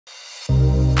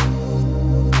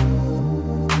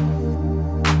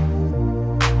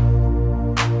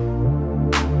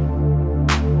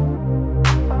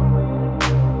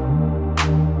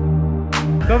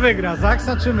Kto wygra,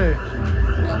 Zaksa czy my?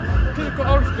 Tylko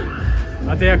Olsztyn.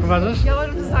 A ty jak uważasz? Ja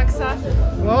uważam, że Zaksa.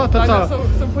 O, to co?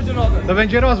 Są podzielone. To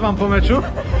będzie rozłam po meczu?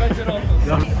 Będzie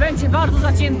rozwój. Będzie bardzo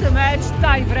zacięty mecz,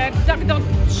 tiebreak, tak do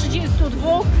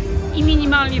 32 i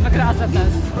minimalnie wygra Azs.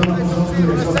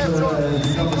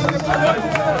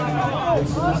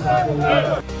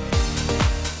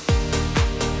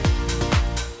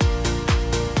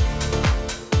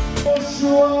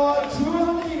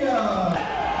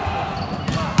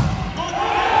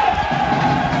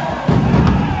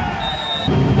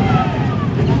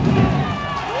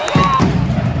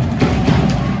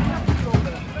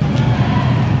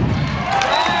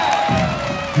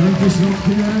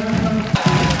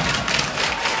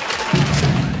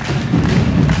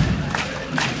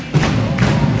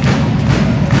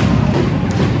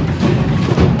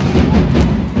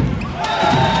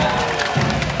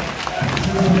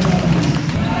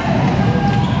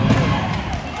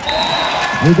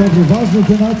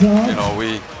 You know,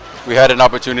 we had an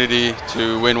opportunity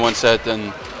to win one set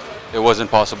and it wasn't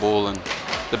possible, and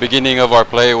the beginning of our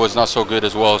play was not so good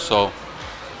as well, so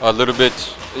a little bit,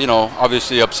 you know,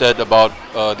 obviously upset about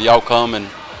the outcome and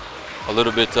a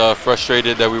little bit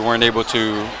frustrated that we weren't able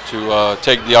to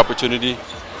take the opportunity,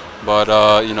 but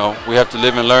you know, we have to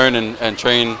live and learn and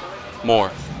train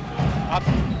more.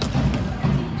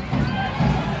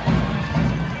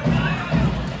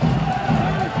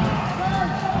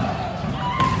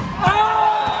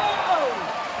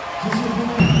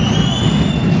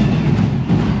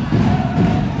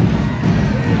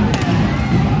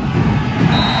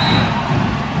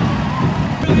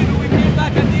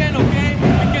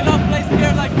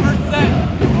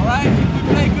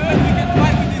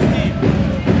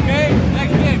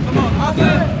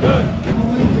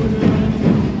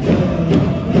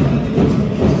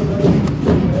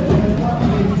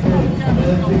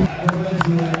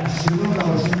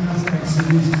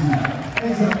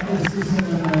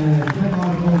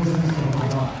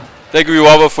 Thank you,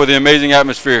 Iławie, for the amazing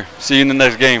atmosphere. See you in the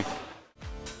next game.